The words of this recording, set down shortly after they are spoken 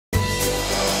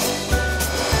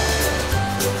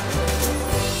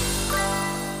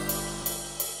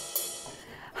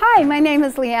Hi, my name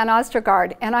is LeAnn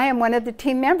Ostergaard, and I am one of the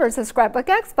team members of Scrapbook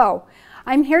Expo.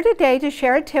 I'm here today to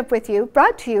share a tip with you,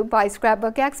 brought to you by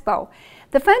Scrapbook Expo.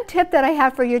 The fun tip that I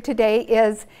have for you today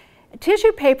is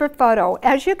tissue paper photo.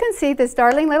 As you can see, this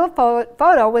darling little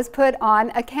photo was put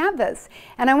on a canvas,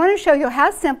 and I want to show you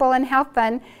how simple and how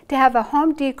fun to have a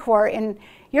home decor in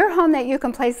your home that you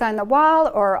can place on the wall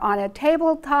or on a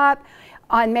tabletop,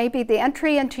 on maybe the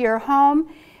entry into your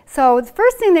home. So the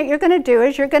first thing that you're going to do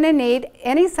is you're going to need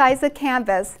any size of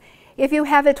canvas. If you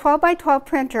have a 12 by 12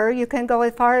 printer, you can go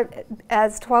as far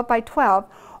as 12 by 12,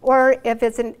 or if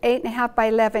it's an 8.5 by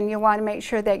 11, you want to make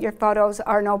sure that your photos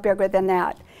are no bigger than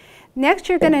that. Next,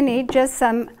 you're going to need just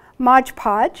some Mod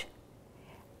Podge,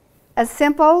 a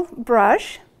simple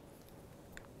brush,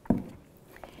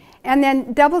 and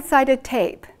then double-sided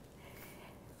tape,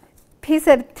 piece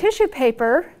of tissue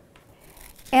paper,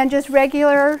 and just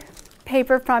regular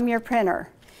paper from your printer.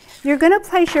 You're going to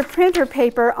place your printer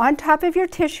paper on top of your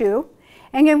tissue,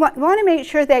 and you want to make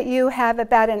sure that you have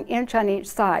about 1 inch on each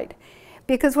side.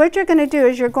 Because what you're going to do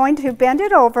is you're going to bend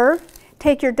it over,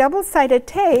 take your double-sided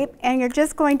tape, and you're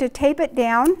just going to tape it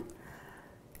down.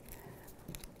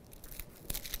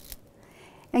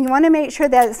 And you want to make sure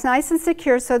that it's nice and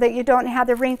secure so that you don't have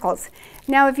the wrinkles.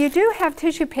 Now, if you do have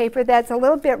tissue paper that's a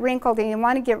little bit wrinkled and you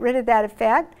want to get rid of that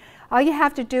effect, all you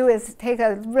have to do is take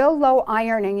a real low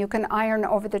iron, and you can iron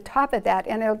over the top of that,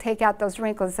 and it'll take out those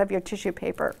wrinkles of your tissue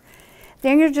paper.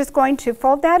 Then you're just going to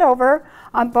fold that over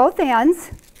on both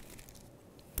ends.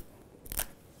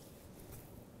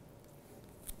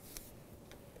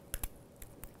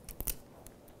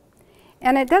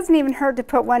 And it doesn't even hurt to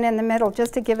put one in the middle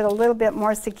just to give it a little bit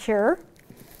more secure.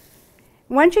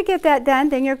 Once you get that done,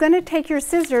 then you're going to take your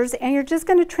scissors and you're just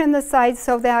going to trim the sides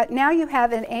so that now you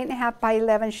have an 8.5 by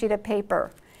 11 sheet of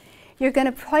paper. You're going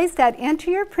to place that into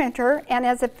your printer, and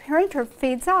as the printer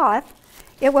feeds off,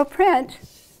 it will print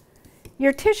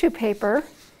your tissue paper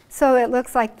so it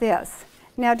looks like this.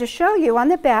 Now, to show you on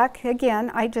the back,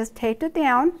 again, I just taped it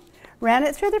down, ran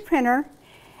it through the printer,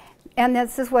 and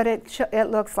this is what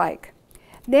it looks like.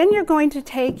 Then you're going to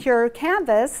take your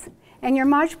canvas and your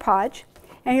Mod Podge,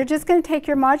 and you're just going to take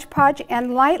your Mod Podge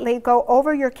and lightly go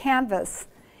over your canvas.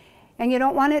 And you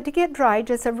don't want it to get dry,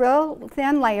 just a real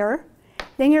thin layer.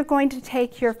 Then you're going to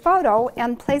take your photo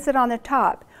and place it on the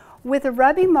top. With a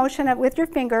rubbing motion with your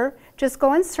finger, just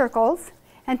go in circles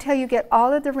until you get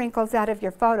all of the wrinkles out of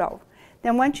your photo.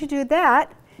 Then once you do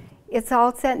that, it's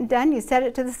all set and done. You set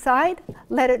it to the side,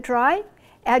 let it dry,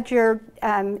 add your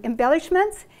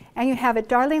embellishments, and you have a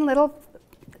darling little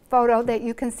photo that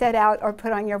you can set out or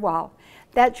put on your wall.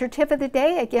 That's your tip of the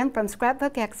day, again from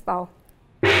Scrapbook Expo.